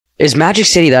Is Magic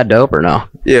City that dope or no?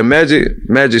 Yeah,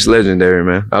 Magic's legendary,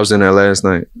 man. I was in there last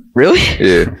night. Really?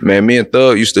 Yeah, man. Me and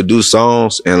Thug used to do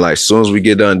songs, and like, as soon as we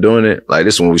get done doing it, like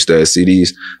this when we still had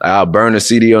CDs, like, I'll burn a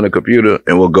CD on the computer,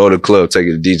 and we'll go to the club, take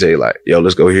it to DJ, like, yo,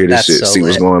 let's go hear this shit, so see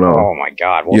what's going on. Oh my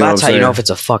god! Well, that's how you know if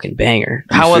it's a fucking banger.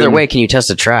 How other way can you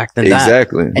test a track than that?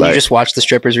 Exactly. And you just watch the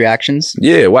strippers' reactions.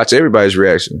 Yeah, watch everybody's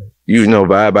reaction. You know,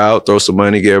 vibe out, throw some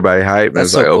money, get everybody hype. And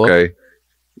it's like, okay.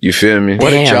 You feel me?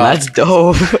 What a job. That's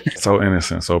dope. So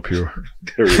innocent, so pure.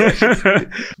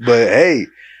 But hey,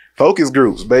 focus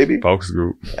groups, baby. Focus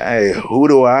group. Hey, who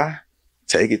do I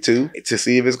take it to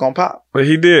see if it's gonna pop? But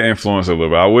he did influence a little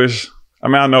bit.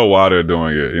 I know why they're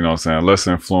doing it, you know what I'm saying? Let's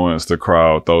influence the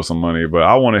crowd, throw some money. But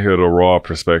I want to hear the raw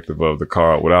perspective of the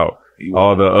crowd without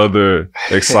all the other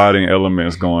exciting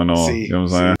elements going on. You know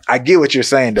what I'm saying? I get what you're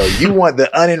saying, though. You want the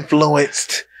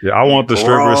uninfluenced. Yeah, I want the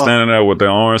strippers standing there with their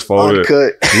arms folded,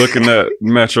 looking at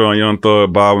Metro and Young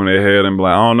Thug bobbing their head and be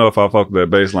like, I don't know if I fuck with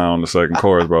that bass line on the second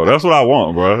chorus, bro. That's what I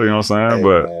want, bro. You know what I'm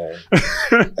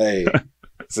saying? Hey,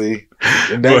 see,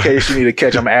 in that case, you need to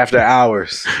catch them after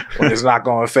hours when it's not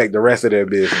going to affect the rest of their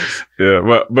business. Yeah,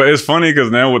 but it's funny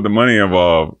because now with the money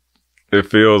involved, it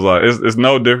feels like it's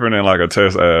no different than like a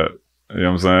test ad. You know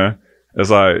what I'm saying? It's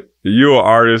like you're an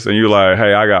artist and you're like,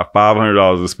 hey, I got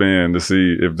 $500 to spend to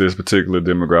see if this particular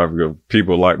demographic of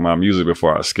people like my music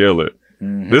before I scale it.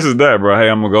 This is that, bro. Hey,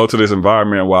 I'm going to go to this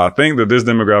environment where I think that this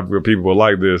demographic of people will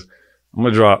like this. I'm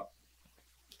going to drop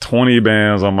 20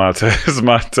 bands on my test.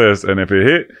 And if it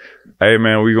hit, hey,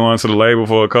 man, we going to the label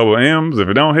for a couple of M's. If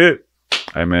it don't hit,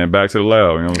 hey, man, back to the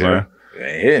lab. You know what I'm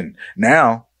saying? And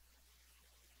now,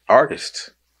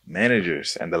 artists,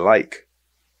 managers, and the like,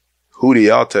 who do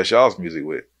y'all test y'all's music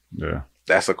with? Yeah.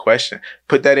 That's a question.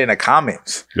 Put that in the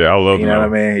comments. Yeah, I love to know. You know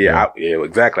what I mean? Yeah,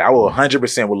 exactly. I will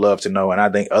 100% would love to know, and I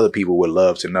think other people would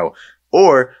love to know.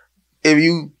 Or if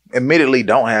you admittedly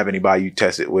don't have anybody you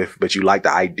test it with, but you like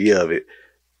the idea of it,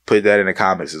 put that in the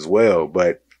comments as well.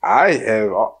 But I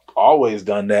have always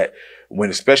done that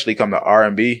when especially come to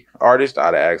R&B artists,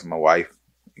 I'd ask my wife,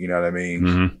 you know what I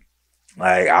mean?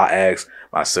 Like I'll ask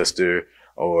my sister,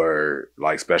 or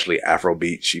like especially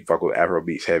Afrobeat. She fuck with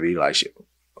Afrobeats heavy, like she,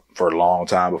 for a long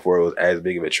time before it was as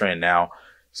big of a trend now.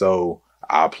 So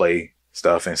I'll play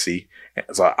stuff and see.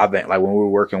 So I think like when we were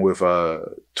working with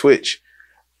Twitch,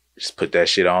 just put that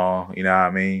shit on, you know what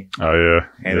I mean? Oh yeah.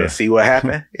 And then see what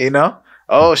happened, you know?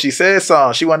 Oh, she said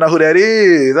something. She wanna know who that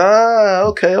is. Ah,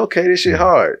 okay, this shit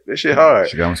hard. This shit hard.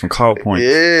 She got him some call points.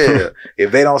 Yeah.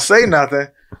 If they don't say nothing,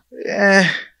 yeah,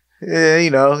 you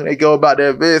know, they go about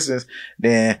their business,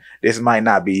 then this might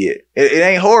not be it. It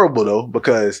ain't horrible though,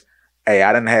 because hey,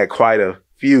 I done had quite a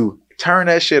few. Turn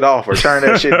that shit off or turn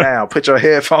that shit down. Put your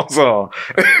headphones on.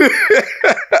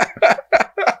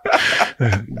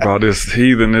 Brought this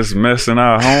heathen, this mess in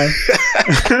our home.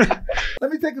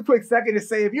 Let me take a quick second to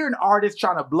say, if you're an artist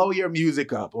trying to blow your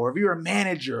music up, or if you're a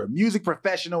manager, a music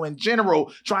professional in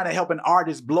general, trying to help an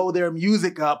artist blow their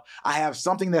music up, I have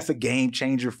something that's a game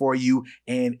changer for you,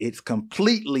 and it's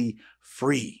completely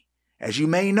free. As you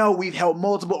may know, we've helped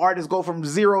multiple artists go from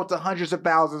 0 to hundreds of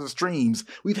thousands of streams.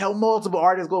 We've helped multiple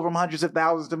artists go from hundreds of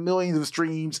thousands to millions of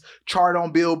streams, chart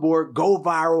on Billboard, go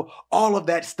viral, all of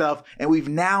that stuff. And we've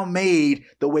now made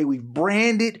the way we've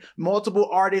branded multiple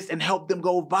artists and helped them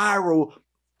go viral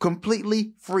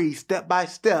completely free, step by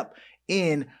step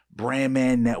in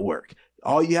Brandman Network.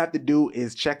 All you have to do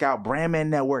is check out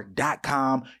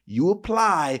brandmannetwork.com. You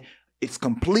apply. It's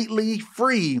completely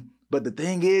free. But the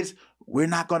thing is, we're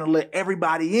not going to let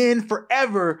everybody in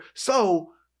forever. So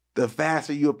the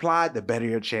faster you apply, the better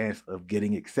your chance of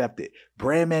getting accepted.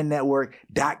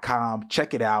 brandmannetwork.com.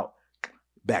 Check it out.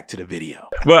 Back to the video.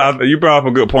 But you brought up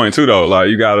a good point too, though. Like,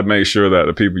 you got to make sure that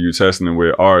the people you're testing it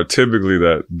with are typically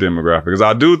that demographic. Because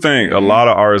I do think a lot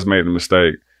of artists make the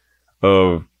mistake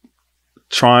of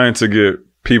trying to get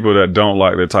people that don't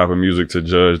like that type of music to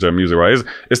judge their music, right?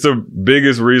 It's the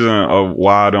biggest reason of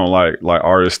why I don't like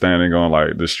artists standing on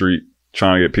like the street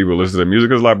trying to get people to listen to their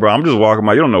music. It's like, bro, I'm just walking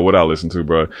by. You don't know what I listen to,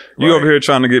 bro. You over here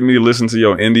trying to get me to listen to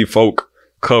your indie folk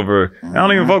cover. I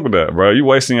don't even fuck with that, bro. You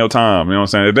wasting your time. You know what I'm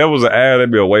saying? If that was an ad, that'd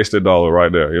be a wasted dollar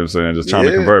right there. You know what I'm saying? Just trying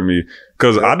to convert me.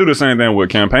 Cause I do the same thing with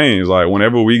campaigns. Like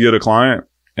whenever we get a client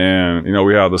and, you know,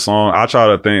 we have the song, I try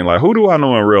to think like, who do I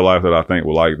know in real life that I think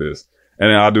will like this? And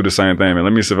then I'll do the same thing, man.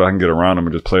 Let me see if I can get around them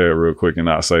and just play it real quick and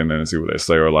not say nothing and see what they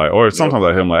say. Or like, or sometimes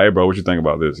I hit them like, hey bro, what you think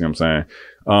about this? You know what I'm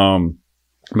saying?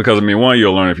 Because I mean, one,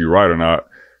 you'll learn if you right or not.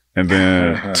 And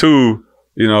then two,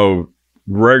 you know,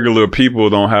 regular people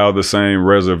don't have the same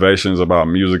reservations about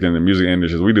music and the music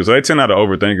industry as we do. So they tend not to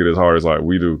overthink it as hard as like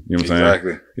we do. You know what I'm saying?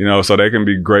 Exactly. You know, so they can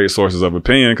be great sources of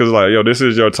opinion because like, yo, this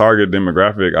is your target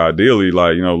demographic. Ideally,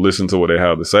 like, you know, listen to what they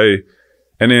have to say.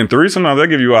 And then 3, sometimes they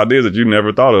give you ideas that you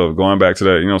never thought of. Going back to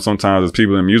that, you know, sometimes as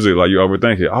people in music, like you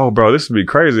overthink it. Oh, bro, this would be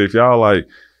crazy if y'all like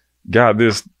got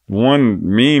this one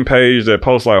meme page that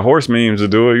posts like horse memes to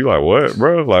do it. You like, what,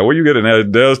 bro? Like, where you getting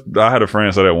that? I had a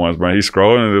friend say that once, bro. He's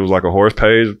scrolling and it was like a horse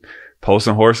page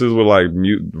posting horses with like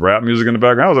rap music in the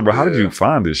background. I was like, bro, how did you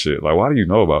find this shit? Like, why do you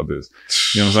know about this?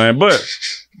 You know what I'm saying? But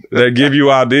they give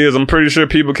you ideas. I'm pretty sure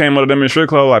people came up to them in strip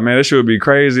club like, man, this shit would be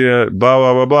crazy, blah,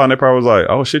 blah, blah, blah. And they probably was like,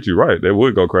 oh shit, you're right. They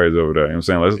would go crazy over there. You know what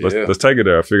I'm saying? Let's take it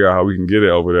there, figure out how we can get it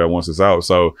over there once it's out.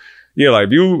 So yeah, like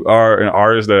if you are an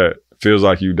artist that feels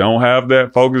like you don't have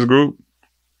that focus group,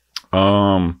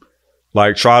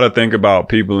 like try to think about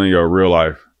people in your real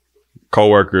life,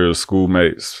 coworkers,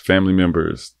 schoolmates, family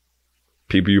members,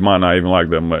 people you might not even like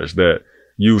that much that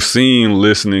you've seen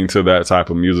listening to that type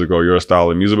of music or your style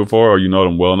of music before, or you know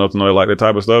them well enough to know they like that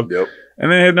type of stuff. Yep.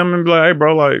 And then hit them and be like, hey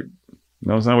bro, like, you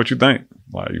know what I'm saying? What you think?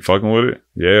 Like, you fucking with it?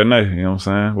 Yeah or nay? You know what I'm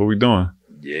saying? What we doing?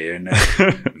 Yeah or nay.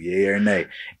 Yeah or nay.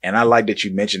 And I like that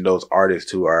you mentioned those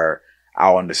artists who are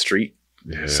out on the street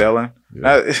selling. Yeah.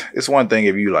 Now, it's one thing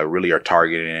if you like really are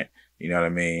targeting it. You know what I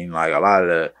mean? Like a lot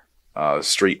of the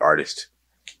street artists,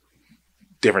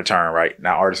 different term, right?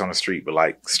 Not artists on the street, but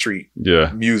like street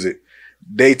music.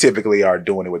 They typically are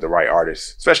doing it with the right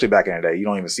artists, especially back in the day. You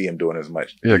don't even see them doing as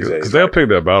much. Yeah, because they'll pick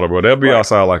their battle, bro. They'll be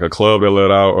outside like a club they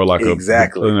let out or like an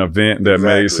event that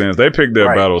made sense. They pick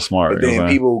their battle smart. But then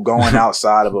people going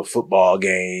outside of a football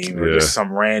game or just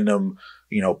some random,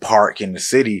 you know, park in the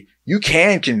city, you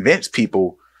can convince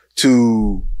people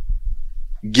to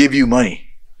give you money,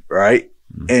 right?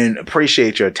 And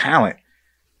appreciate your talent.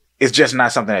 It's just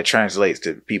not something that translates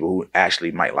to people who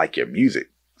actually might like your music.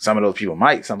 Some of those people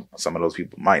might, some of those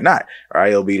people might not,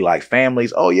 right? It'll be like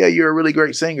families. Oh yeah, you're a really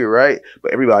great singer, right?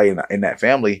 But everybody in that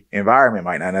family environment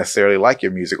might not necessarily like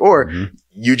your music, or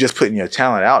you just putting your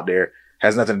talent out there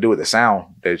has nothing to do with the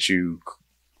sound that you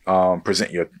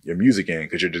present your music in,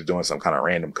 because you're just doing some kind of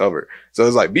random cover. So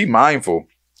it's like, be mindful,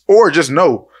 or just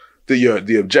know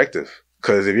the objective.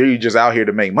 Because if you're just out here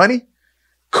to make money,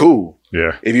 cool.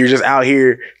 Yeah. If you're just out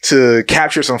here to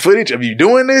capture some footage of you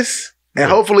doing this and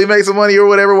hopefully make some money or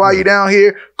whatever while you're down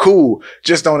here, cool.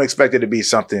 Just don't expect it to be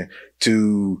something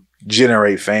to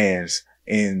generate fans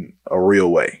in a real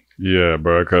way. Yeah,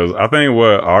 bro. Because I think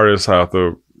what artists have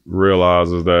to realize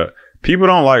is that people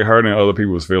don't like hurting other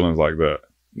people's feelings like that.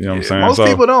 You know what I'm saying? Most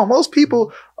people don't. Most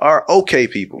people are okay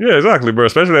people. Yeah, exactly, bro.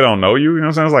 Especially if they don't know you. You know what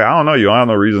I'm saying? It's like, I don't know you. I have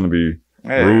no reason to be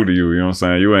rude to you. You know what I'm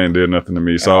saying? You ain't did nothing to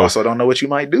me. So I also don't know what you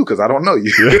might do because I don't know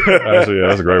you. Actually, yeah,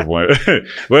 that's a great point.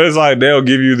 But it's like they'll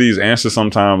give you these answers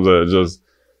sometimes that just,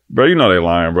 bro, you know they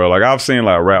lying, bro. Like I've seen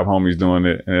like rap homies doing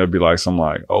it, and it'll be like some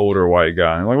like older white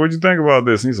guy. And like, what'd you think about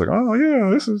this? And he's like, oh yeah,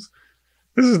 this is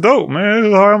dope, man. This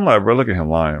is hard. I'm like, bro, look at him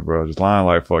lying, bro. Just lying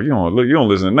like fuck. You don't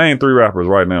listen. Name 3 rappers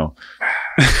right now.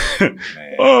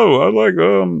 Oh, I like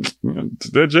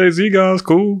that Jay-Z guy's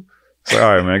cool. It's like,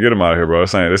 all right, man, get him out of here, bro.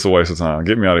 It's a waste of time.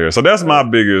 Get me out of here. So that's my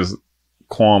biggest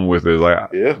qualm with it.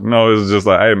 Like, no, it's just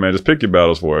like, hey, man, just pick your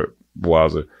battles for it,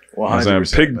 Wiser.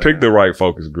 100%, pick the right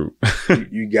focus group.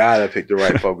 you gotta pick the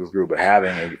right focus group, but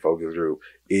having a focus group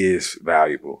is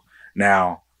valuable.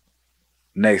 Now,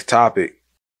 next topic,